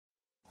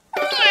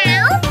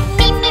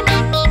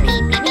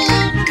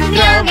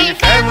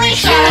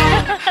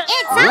celebration!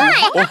 It's on!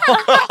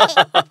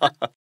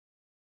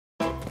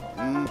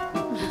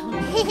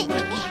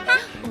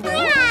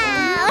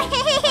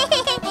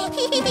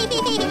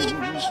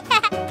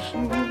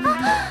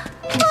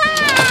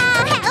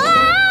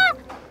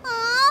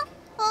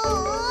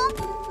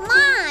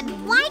 Mom,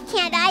 why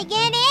can't I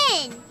get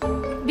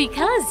in?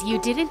 Because you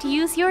didn't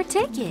use your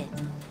ticket.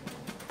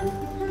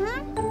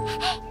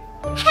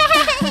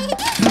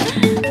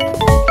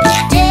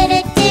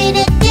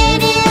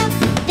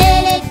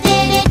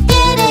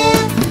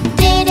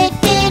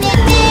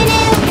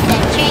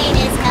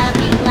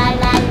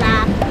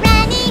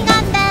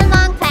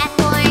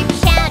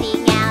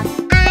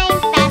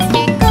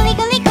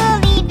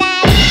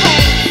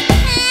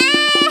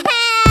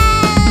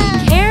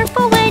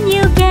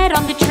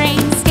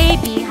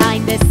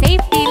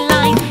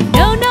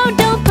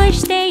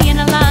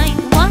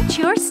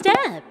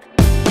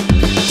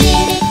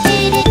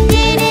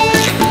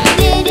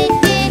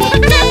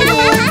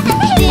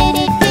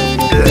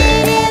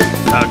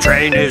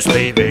 Train is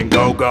leaving,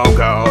 go, go,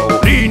 go.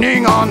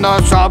 Leaning on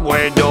the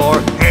subway door,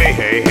 hey,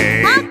 hey,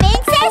 hey.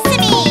 Hopping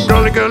Sesame!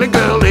 Gully, gully,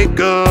 gully,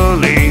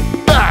 gully.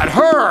 That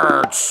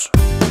hurts!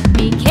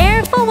 Be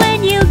careful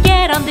when you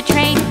get on the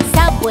train.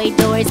 Subway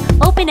doors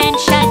open and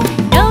shut.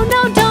 No,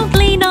 no, don't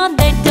lean on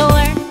the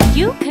door.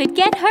 You could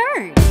get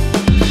hurt.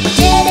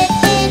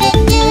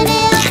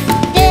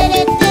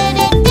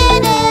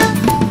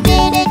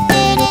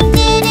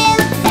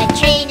 The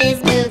train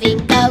is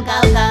moving, go, go,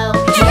 go.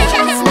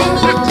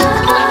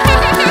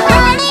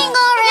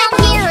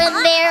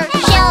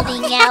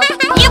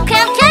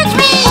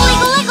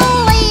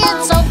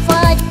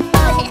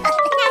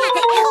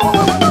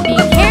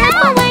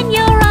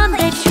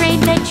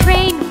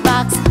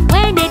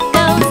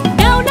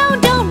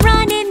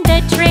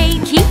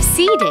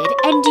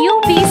 And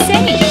you'll be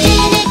safe.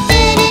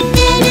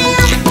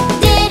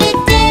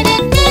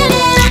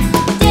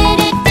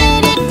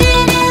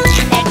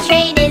 That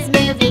train is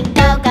moving,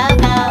 go, go,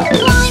 go.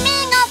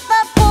 Climbing up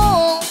the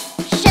pole,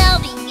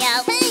 shouting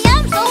out, hey,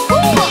 I'm so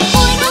cool.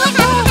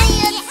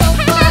 It's so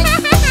fun.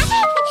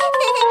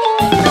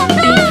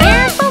 Be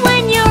careful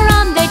when you're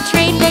on the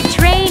train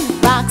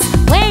rocks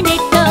when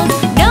it goes.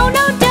 No,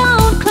 no,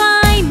 don't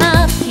climb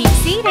up. Keep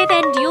seated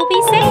and you'll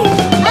be safe.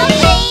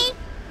 Okay.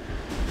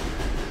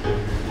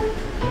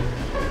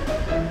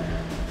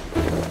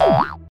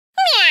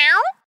 Meow.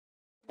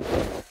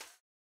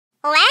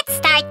 Let's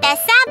start the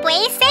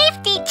subway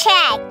safety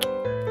check.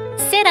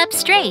 Sit up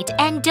straight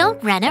and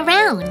don't run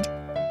around.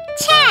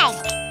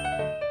 Check.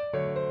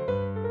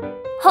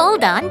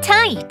 Hold on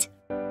tight.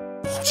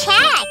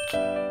 Check.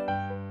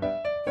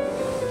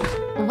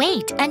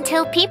 Wait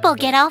until people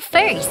get off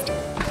first.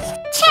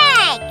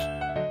 Check.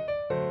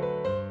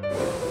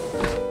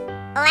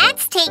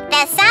 Let's take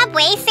the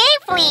subway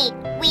safely.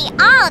 We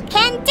all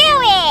can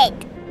do it.